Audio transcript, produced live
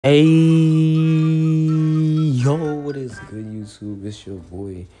Hey, yo, what is good, YouTube? It's your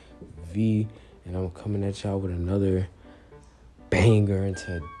boy V, and I'm coming at y'all with another banger. And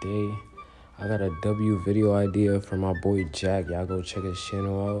today, I got a W video idea from my boy Jack. Y'all go check his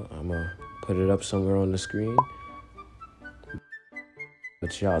channel out. I'm gonna put it up somewhere on the screen.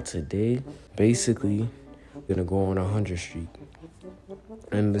 But y'all, today, basically, we're gonna go on a 100 streak.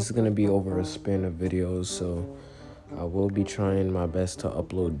 And this is gonna be over a span of videos, so I will be trying my best to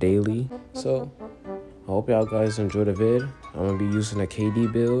upload daily. So I hope y'all guys enjoy the vid. I'm gonna be using a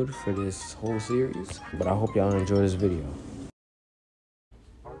KD build for this whole series, but I hope y'all enjoy this video.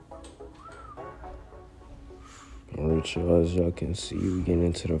 Alright, y'all, as y'all can see, we getting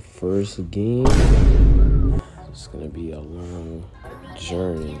into the first game. It's gonna be a long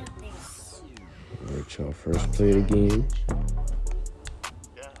journey. Alright, y'all, first play of the game.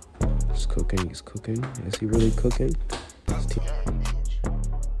 He's cooking. Is he really cooking?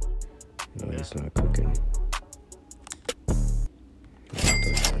 No, he's not cooking.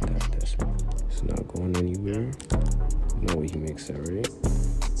 It's not going anywhere. No, he makes that, right?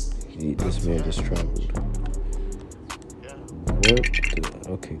 This man just traveled. What?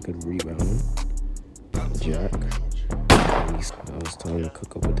 Okay, good rebound. Jack. I was telling him to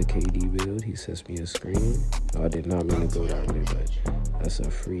cook up with the KD build. He sets me a screen. Oh, I did not mean to go that way, but that's a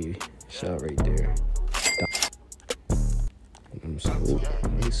free shot right there. I'm so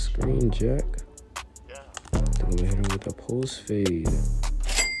nice screen, Jack. I think I'm gonna hit him with a post fade.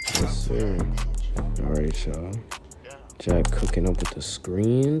 Yes, sir. Alright, y'all. Jack cooking up with the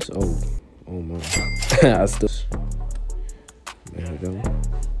screens. Oh my. I still. There we go.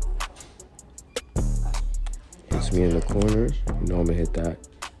 Hits me in the corner. You know I'm gonna hit that.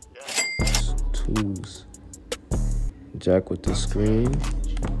 Twos. Jack with the screen.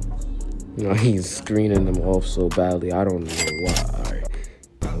 You know, he's screening them off so badly. I don't know why. Alright.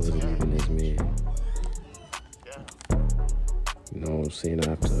 That wasn't even his man. You know what I'm saying? I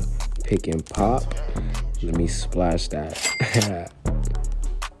have to pick and pop. Let me splash that.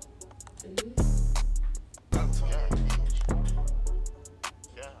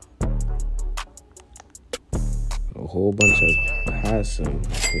 A whole bunch of passing.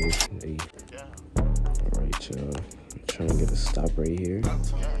 Okay. Alright, y'all. I'm trying to get a stop right here.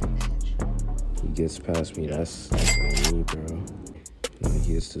 He gets past me. That's on me, bro. And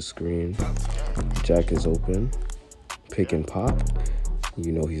he hits the screen. Jack is open. Pick and pop.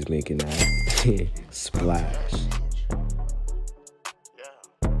 You know he's making that. Splash.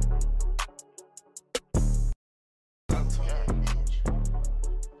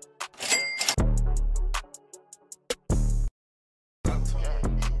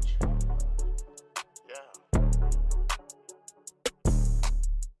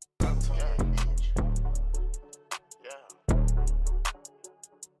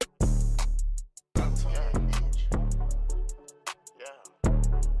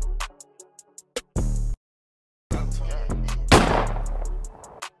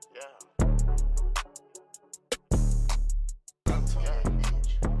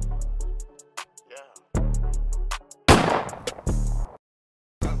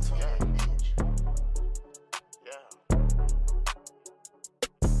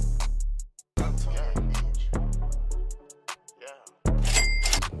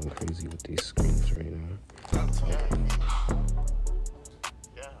 Crazy with these screens right now.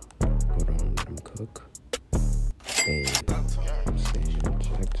 Hold on, let him cook. Dang. I'm saying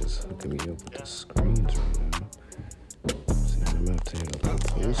Jack just hooking me up with the screens right now. See, I'm gonna have to hit a little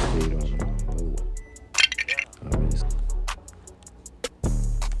post fade on him. Oh. I missed.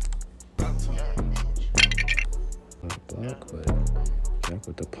 Not block, but Jack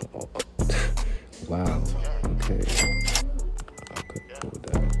with the pop. Wow. Okay. I could go with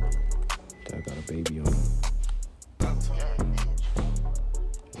that. I got a baby on him.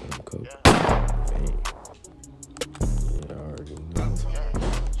 Let him cook. Bang. Yeah, I already know.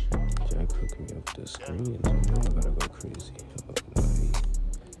 Jack hooking me up the screens. You know I gotta go crazy. Oh,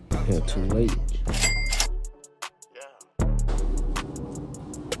 no, yeah, too late.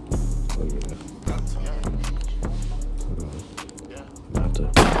 Oh, yeah. Hold on. I'm about to.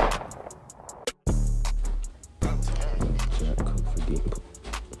 Jack cook for game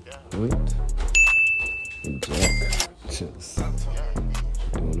point. And Jack just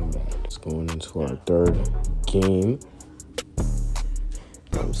doing them bad. It's going into our third game.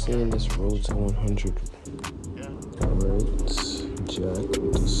 I'm seeing this road to 100. Alright, Jack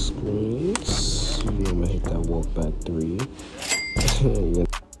with the screens. You know I'm gonna hit that walk back three.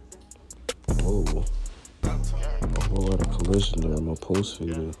 Whoa. A whole lot of collision there. I'm gonna post fade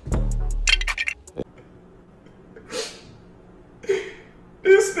it.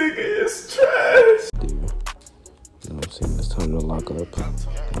 This nigga is trash. Dude, you know what I'm saying? It's time to lock up. I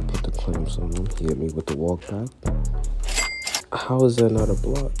put the clamps on him. He hit me with the walk back. How is that not a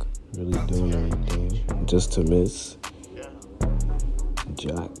block? Really doing anything just to miss.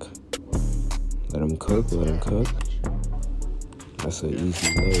 Jack. Let him cook, let him cook. That's an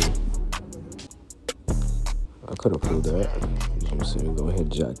easy lay. I could have pulled that. You know what I'm saying? Go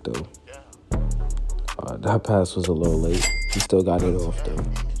ahead, Jack, though. That pass was a little late. He still got it off, though.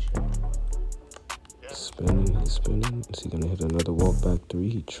 Spinning, he's spinning. Is he gonna hit another walk back three?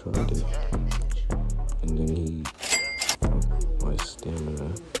 He tried it. And then he... my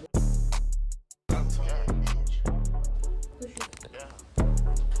stamina.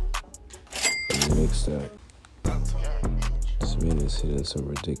 He makes that. This man is hitting some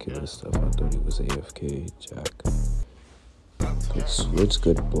ridiculous stuff. I thought he was AFK, Jack. Good switch,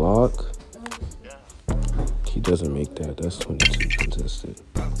 good block. He doesn't make that. That's 22 contested.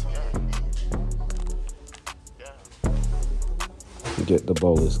 You get the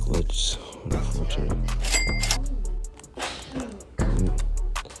ball is glitched. Unfortunate.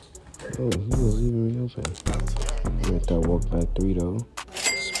 Oh, he was leaving me open. With that walk back three though.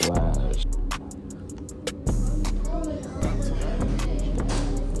 Splash.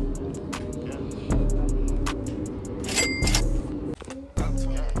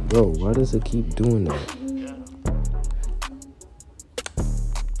 Bro, why does it keep doing that?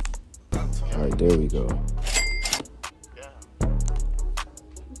 Alright, there we go.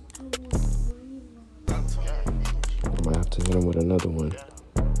 I might have to hit him with another one.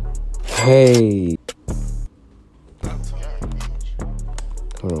 Hey!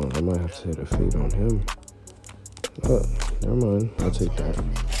 Hold on, I might have to hit a fade on him. Oh, never mind. I'll take that.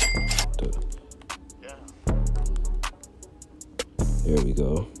 There we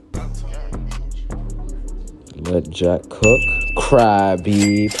go. Let Jack cook.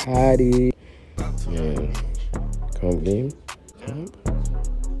 Krabby Patty. Man. Comp game. Comp.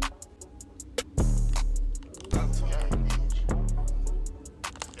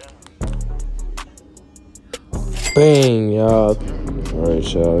 Bang, y'all.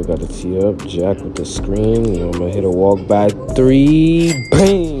 Alright, y'all. Got to tee up. Jack with the screen. You know, I'm going to hit a walk back three.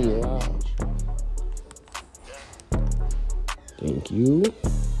 Bang, y'all. Thank you.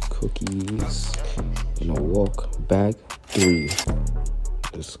 Cookies. And a walk back three.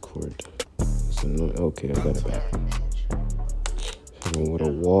 Discord. Okay, I got it back. And with a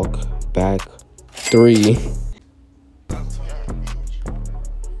walk back three.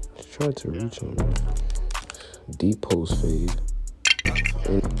 Tried to reach on me. Deep post fade.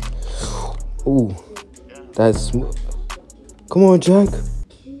 And, ooh, that's smooth. Come on, Jack.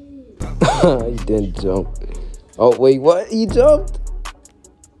 He didn't jump. Oh, wait, what? He jumped?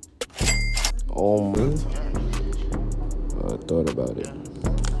 Oh, man. I thought about it.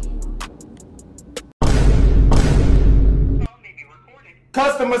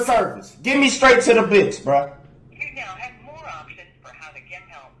 Customer service. Get me straight to the bitch, bruh. You now have more options for how to get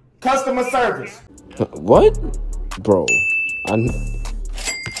help. Customer service. What? Bro, and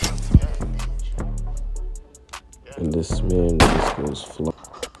this man just goes fly.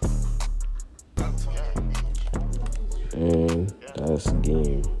 And that's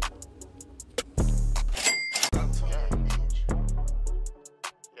game.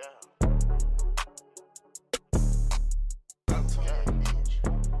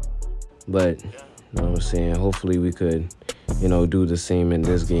 But, you know what I'm saying, hopefully we could, you know, do the same in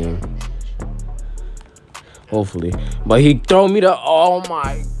this game. Hopefully. But he throw me the, oh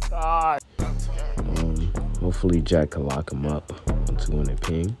my God. Hopefully Jack can lock him up on 200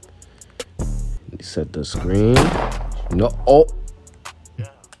 ping. He set the screen. No, oh.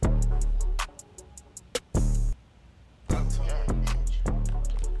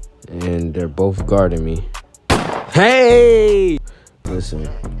 And they're both guarding me. Hey! Listen.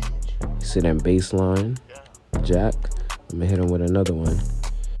 You see that baseline, Jack? I'm gonna hit him with another one.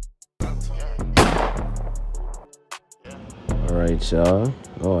 All right, y'all.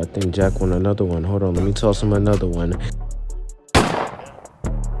 Oh, I think Jack won another one. Hold on, let me toss him another one.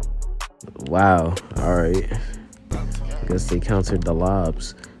 Wow. All right. I guess they countered the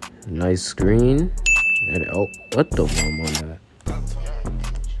lobs. Nice screen. And oh, what the mom on that?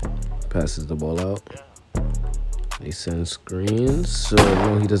 Passes the ball out. They send screens. So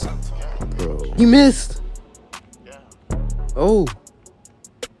no, he doesn't. Bro, he missed. Oh,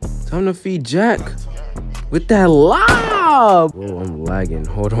 time to feed Jack with that lob. Bro, I'm lagging.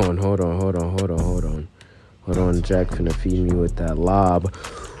 Hold on. Hold on, Jack finna feed me with that lob.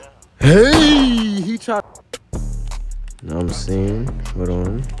 Hey, he tried. Know what I'm saying? Hold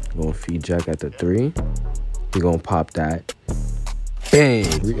on. Gonna feed Jack at the 3. He gonna pop that. Bang.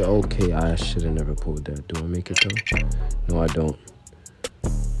 Okay, I should have never pulled that. Do I make it though? No, I don't.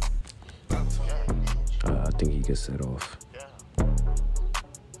 I think he gets that off.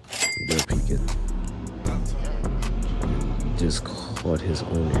 Yep, he just caught his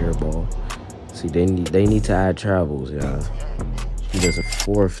own air ball. See, they need to add travels, yeah. There's a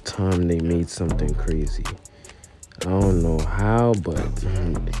fourth time they made something crazy. I don't know how, but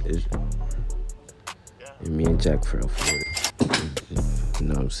me and Jack fell for it. You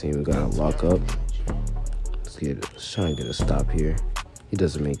know what I'm saying? We gotta lock up. Let's try and get a stop here. He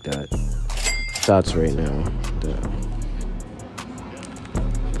doesn't make that. Shots right now.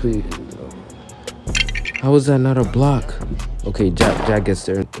 Please. How is that not a block? Okay, Jack gets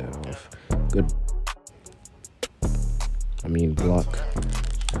there. Off. Good. I mean, block.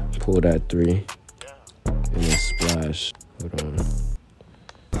 Pull that 3. And then splash. Hold on.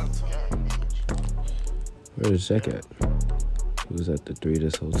 Where is Jack at? He was at the 3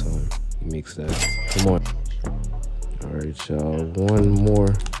 this whole time. He makes that. Come on. Alright, y'all. One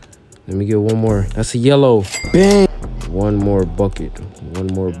more. Let me get one more. That's a yellow. Bang! One more bucket. One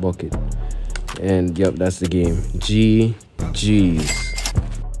more bucket. And, yep, that's the game. GG's.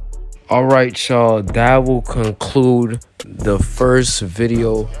 Alright, y'all. That will conclude the first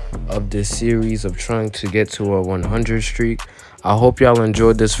video of this series of trying to get to a 100 streak. I hope y'all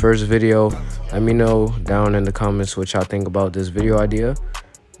enjoyed this first video. Let me know down in the comments what y'all think about this video idea.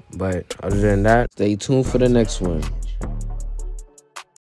 But other than that, stay tuned for the next one.